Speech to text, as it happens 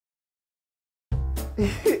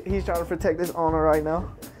He's trying to protect his owner right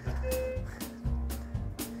now.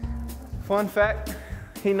 Fun fact,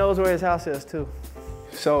 he knows where his house is too.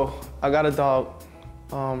 So I got a dog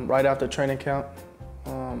right after training camp.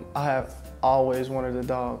 I have always wanted a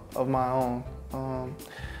dog of my own.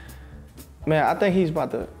 Man, I think he's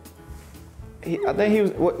about to, I think he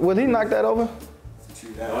was, would he knock that over?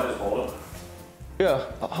 No, just hold him. Yeah,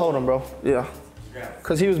 hold him, bro. Yeah.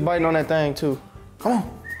 Cause he was biting on that thing too. Come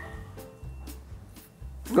on.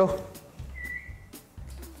 Go.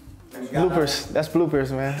 Bloopers, that's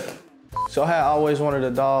bloopers, man. So I had always wanted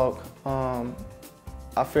a dog.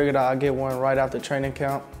 I figured I'd get one right after training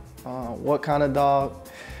camp. What kind of dog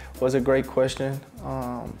was a great question.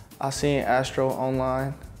 I seen Astro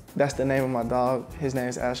online. That's the name of my dog. His name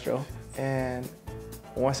is Astro. And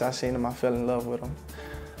once I seen him, I fell in love with him.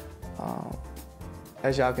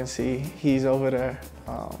 As y'all can see, he's over there.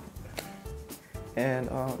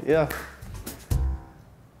 Yeah.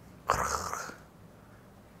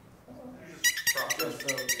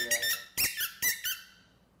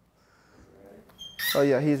 Oh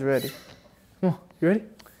yeah, he's ready. Come on, you ready?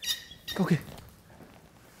 Go get.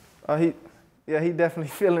 Oh, he definitely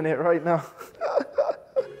feeling it right now.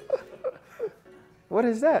 What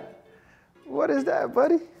is that? What is that,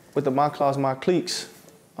 buddy? With the My Claws, My Cliques,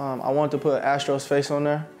 I wanted to put Astro's face on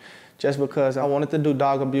there just because I wanted to do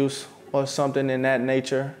dog abuse or something in that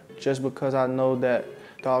nature, just because I know that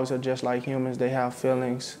dogs are just like humans. They have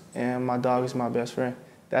feelings, and my dog is my best friend.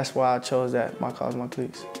 That's why I chose that, My Claws, My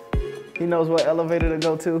Cliques. He knows what elevator to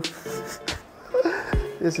go to.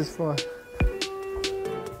 This is fun.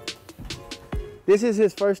 This is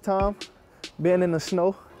his first time being in the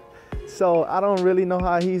snow, so I don't really know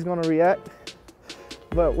how he's gonna react,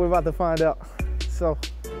 but we're about to find out. So,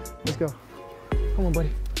 let's go. Come on,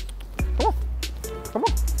 buddy. Come on. Come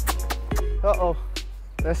on. Uh-oh.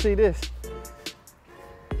 Let's see this.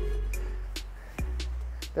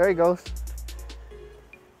 There he goes.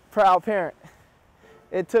 Proud parent.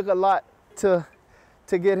 It took a lot to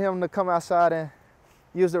get him to come outside and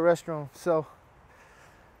use the restroom. So,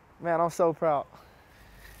 man, I'm so proud.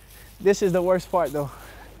 This is the worst part though,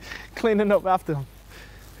 cleaning up after him.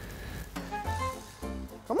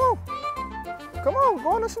 Come on, come on,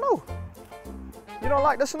 go in the snow. You don't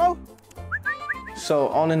like the snow? So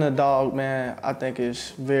owning a dog, man, I think it's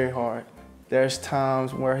very hard. There's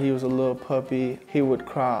times where he was a little puppy, he would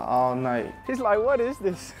cry all night. He's like, what is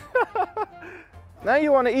this? Now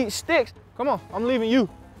you want to eat sticks? Come on, I'm leaving you.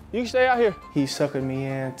 You can stay out here. He suckered me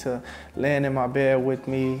into laying in my bed with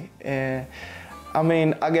me. And I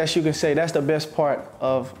mean, I guess you can say that's the best part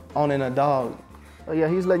of owning a dog. Oh yeah,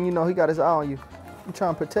 he's letting you know he got his eye on you. You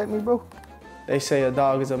trying to protect me, bro? They say a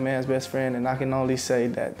dog is a man's best friend, and I can only say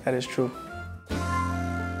that that is true.